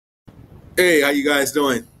Hey, how you guys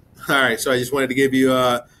doing? All right, so I just wanted to give you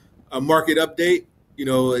a market update.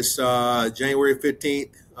 It's January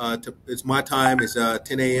 15th. It's my time. It's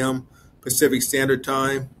 10 a.m. Pacific Standard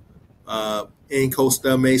Time in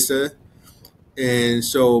Costa Mesa. And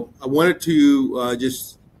so I wanted to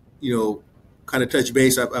just, you know, kind of touch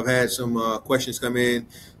base. I've had some questions come in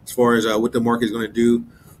as far as what the market is going to do.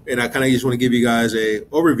 And I kind of just want to give you guys a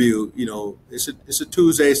overview. It's a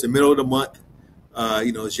Tuesday. It's the middle of the month.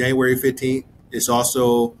 It's January 15th. It's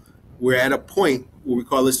also, we're at a point where we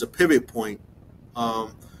call this a pivot point,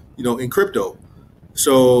 in crypto.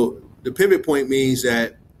 So the pivot point means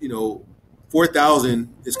that,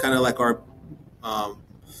 4,000 is kind of like um,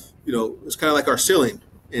 it's kind of like our ceiling,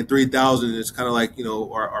 and 3,000 is kind of like,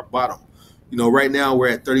 our bottom. Right now we're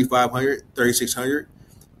at 3,500, 3,600,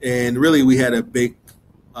 and really we had a big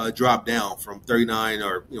drop down from 39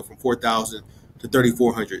 or, from 4,000 to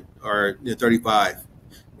 3,400 or 35.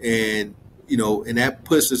 And that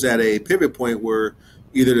puts us at a pivot point where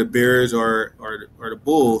either the bears or the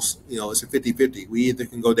bulls, it's a 50-50. We either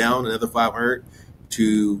can go down another 500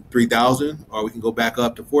 to 3,000, or we can go back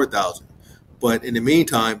up to 4,000. But in the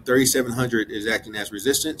meantime, 3,700 is acting as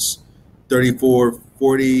resistance.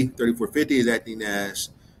 3,440, 3,450 is acting as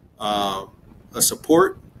a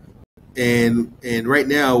support. And right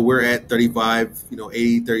now we're at 35,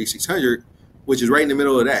 80, 3,600, which is right in the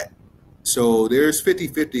middle of that. So there's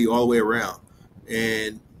 50-50 all the way around.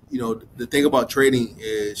 And, the thing about trading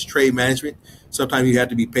is trade management. Sometimes you have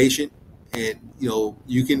to be patient, and,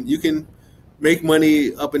 you can make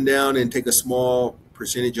money up and down and take a small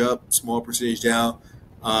percentage up, small percentage down,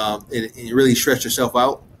 and really stretch yourself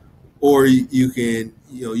out. Or you can,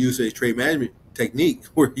 use a trade management technique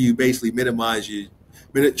where you basically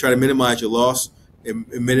try to minimize your loss and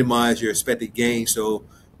minimize your expected gain. So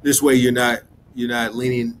this way you're not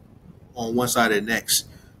leaning on one side or the next.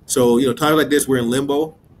 So times like this we're in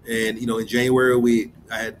limbo, and in January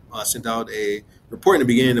I had sent out a report in the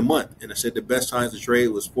beginning of the month, and I said the best times to trade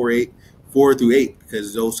was 4 through 8,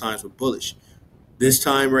 because those times were bullish. This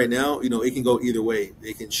time right now, it can go either way.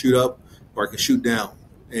 It can shoot up or it can shoot down.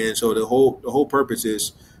 And so the whole purpose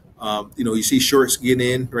is, you see shorts getting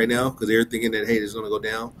in right now because they're thinking that, hey, this is going to go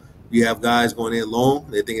down. You have guys going in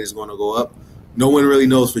long, they're thinking it's going to go up. No one really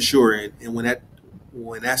knows for sure, and when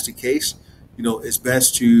that's the case, it's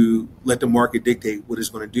best to let the market dictate what it's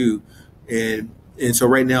going to do. And so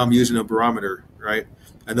right now I'm using a barometer, right?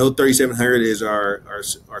 I know 3,700 is our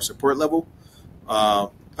support level.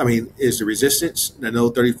 Is the resistance, and I know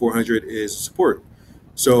 3,400 is support.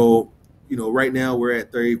 So, right now we're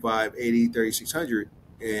at 3,580, 3,600,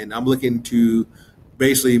 and I'm looking to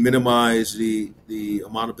basically minimize the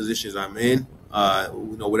amount of positions I'm in.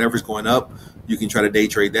 Whatever's going up, you can try to day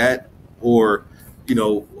trade that, or, if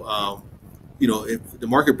the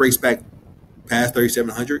market breaks back past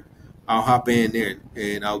 3,700, I'll hop in there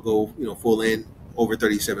and I'll go, full in over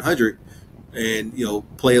 3,700 and,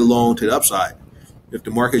 play along to the upside. If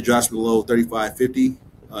the market drops below 35.50,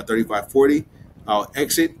 35.40, I'll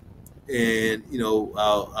exit, and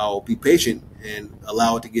I'll be patient and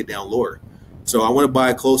allow it to get down lower. So I want to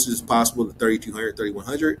buy close as possible to 3,200,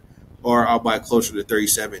 3,100, or I'll buy closer to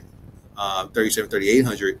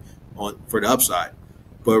 3,800 on for the upside.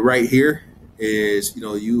 But right here is,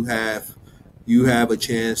 you have a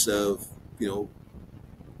chance of,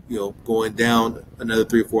 going down another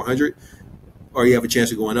 300 or 400, or you have a chance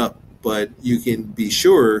of going up. But you can be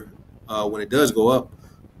sure when it does go up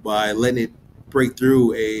by letting it break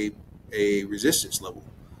through a resistance level.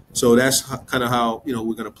 So that's kind of how we're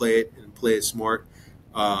going to play it, and play it smart.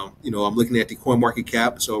 I'm looking at the coin market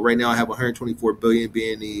cap. So right now I have 124 billion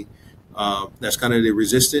being that's kind of the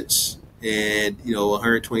resistance, and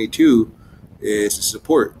 122 is the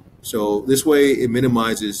support. So this way it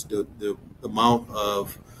minimizes the amount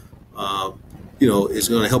of it's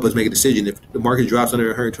going to help us make a decision. If the market drops under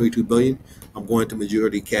 122 billion, I'm going to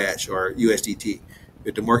majority cash or USDT.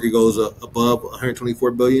 If the market goes above 124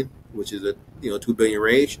 billion, which is a 2 billion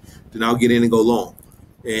range, then I'll get in and go long.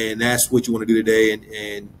 And that's what you want to do today.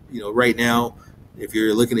 And right now, if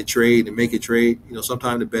you're looking to trade and make a trade,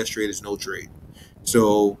 sometimes the best trade is no trade.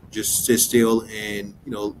 So just sit still and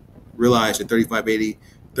realize that 35.80,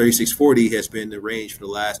 36.40 has been the range for the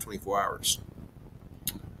last 24 hours.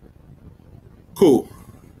 Cool.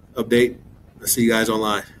 Update. I'll see you guys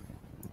online.